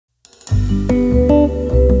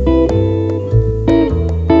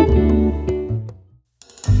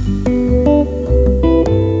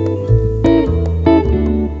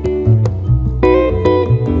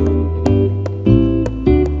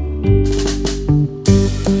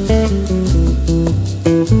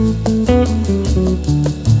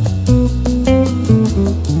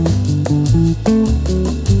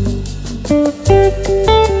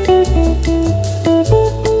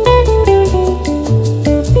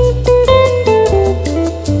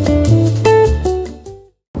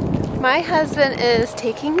My husband is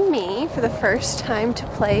taking me for the first time to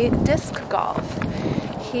play disc golf.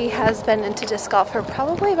 He has been into disc golf for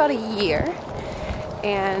probably about a year,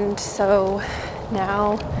 and so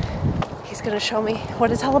now he's going to show me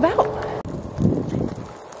what it's all about.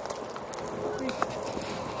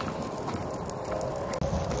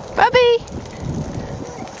 Bubby!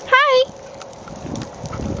 Hi!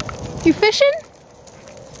 You fishing?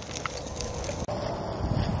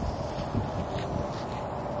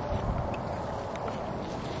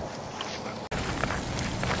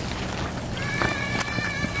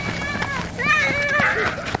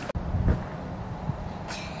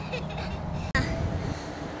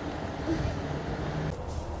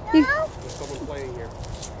 There's someone playing here.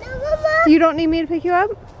 No, Mama. You don't need me to pick you up?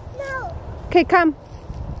 No. Okay, come.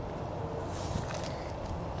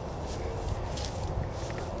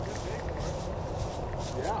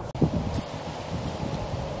 Yeah.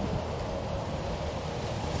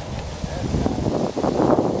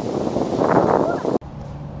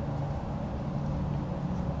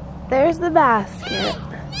 There's the basket.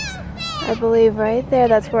 I believe right there,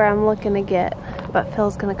 that's where I'm looking to get. But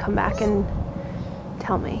Phil's gonna come back and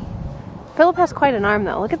tell me. Philip has quite an arm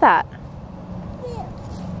though, look at that.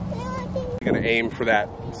 You're gonna aim for that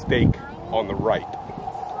stake on the right.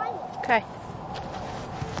 Okay.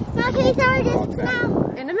 Now can you throw this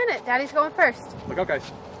now? In a minute, Daddy's going first. Look out, guys.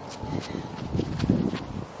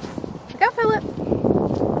 Look out, Philip.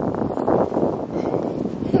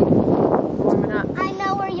 Warming up. I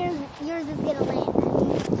know where yours is gonna land.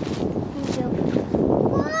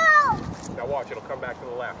 Whoa! Now watch, it'll come back to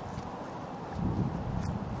the left.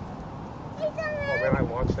 Oh man, I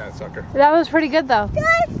launched that sucker. That was pretty good though.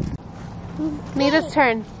 Mita's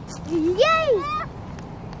turn. Yay!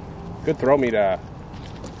 Good throw, Mita.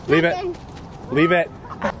 Leave it. Leave it.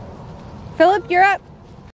 Philip, you're up.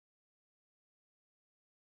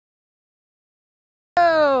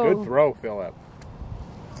 Oh. Good throw, Philip.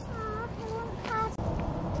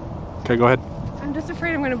 Okay, go ahead. I'm just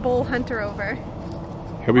afraid I'm gonna bowl Hunter over.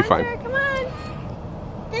 He'll be Hunter, fine. come on.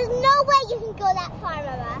 There's no way you can go that far,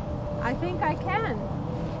 Mama. I think I can.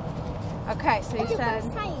 Okay, so you That's the said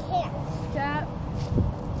first time you can. step,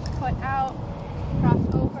 foot out, cross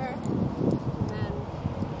over, and then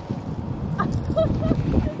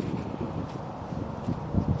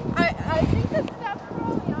I think the steps throw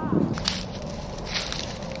me off.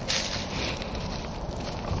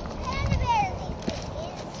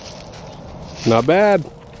 Not bad.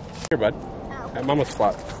 Here, bud. At Mama's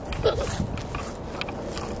spot.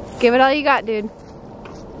 Give it all you got, dude.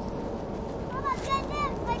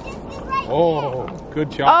 Oh, good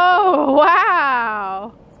job. Oh,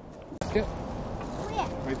 wow. Basket.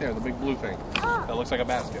 Right there, the big blue thing. That looks like a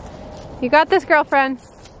basket. You got this, girlfriend.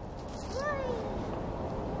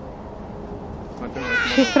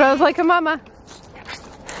 She throws like a mama.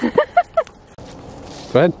 Go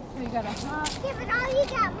ahead. You gotta hop. Give it all you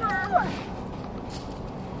got, Mom.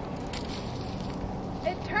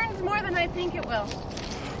 It turns more than I think it will.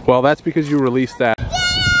 Well, that's because you released that. Yeah!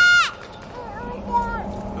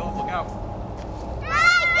 Philip, look out.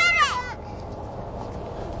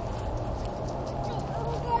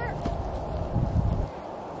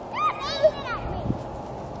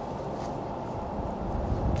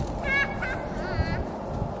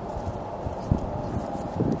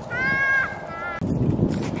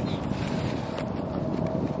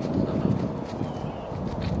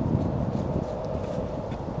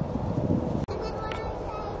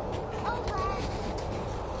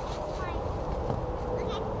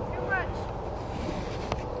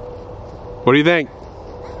 What do you think?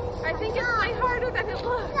 I think it's way harder than it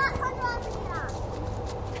looks.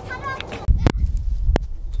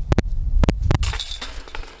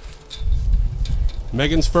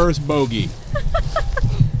 Megan's first bogey.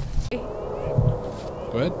 Go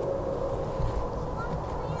ahead.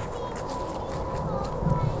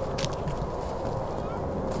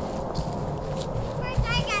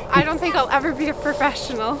 I don't think I'll ever be a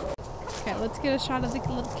professional. Okay, let's get a shot of the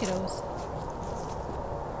little kiddos.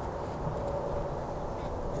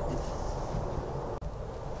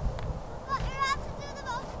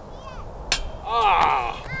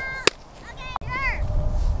 Ah!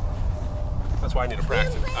 That's why I need a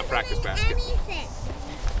practice basket.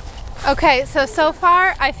 Okay, so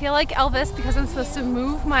far I feel like Elvis because I'm supposed to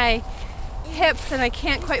move my hips and I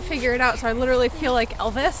can't quite figure it out, so I literally feel like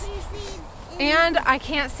Elvis. And I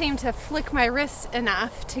can't seem to flick my wrist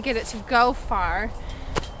enough to get it to go far.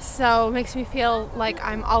 So it makes me feel like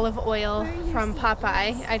I'm Olive Oil from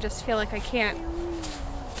Popeye. I just feel like I can't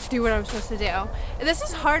do what I'm supposed to do. This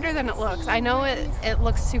is harder than it looks. I know it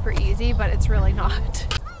looks super easy, but it's really not.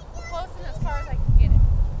 Close and as far as I can get it.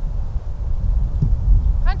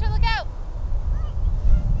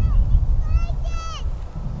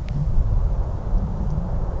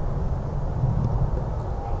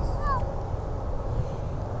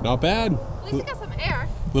 Not bad. At least it got some air.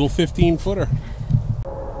 Little 15-footer.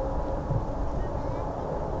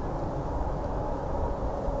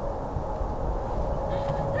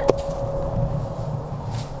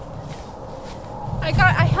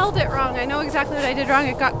 I held it wrong. I know exactly what I did wrong.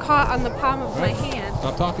 It got caught on the palm of my hand.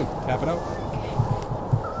 Stop talking. Tap it out.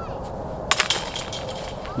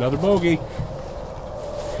 Another bogey.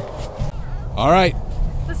 All right.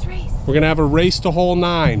 Let's race. We're going to have a race to hole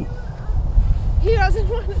 9. He doesn't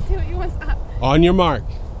want to do it. He wants up. On your mark.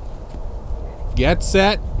 Get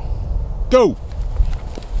set. Go.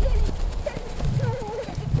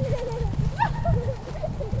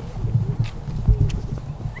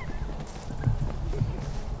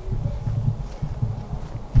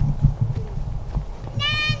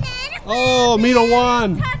 Oh, Mita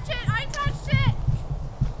won. Touch it. I touched it.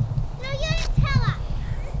 No, you didn't tell us.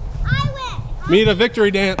 I win. Mita,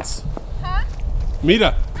 victory dance. Huh?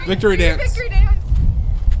 Mita, victory Do your dance. Victory dance.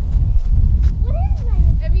 What is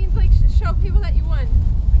that? It means like show people that you won.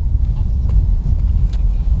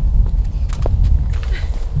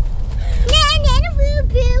 Boo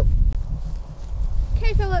boo.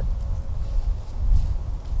 Okay, Philip.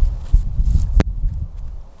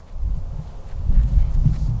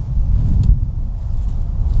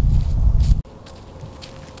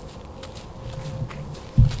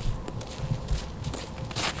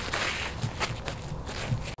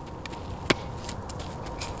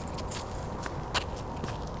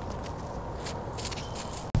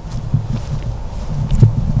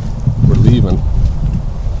 We're leaving.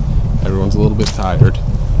 Everyone's a little bit tired.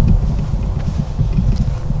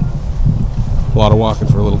 A lot of walking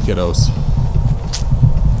for little kiddos.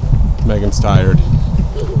 Megan's tired.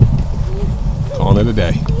 Calling it a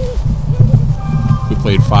day. We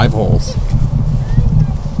played 5 holes.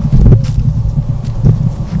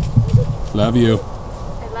 Love you.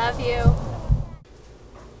 I love you.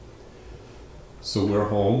 So we're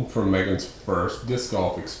home from Megan's first disc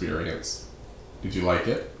golf experience. Did you like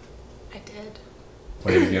it? I did.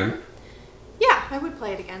 Play it again? Yeah, I would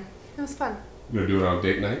play it again. It was fun. You gonna do it on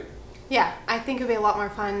date night? Yeah, I think it'd be a lot more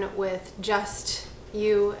fun with just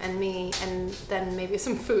you and me, and then maybe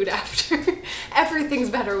some food after. Everything's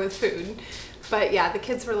better with food. But yeah, the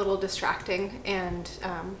kids were a little distracting, and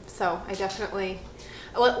so I definitely,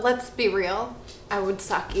 let's be real, I would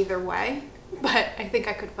suck either way, but I think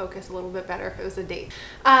I could focus a little bit better if it was a date.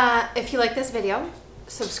 If you like this video,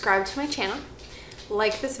 subscribe to my channel,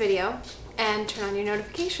 like this video, and turn on your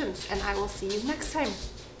notifications, and I will see you next time.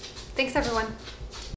 Thanks, everyone.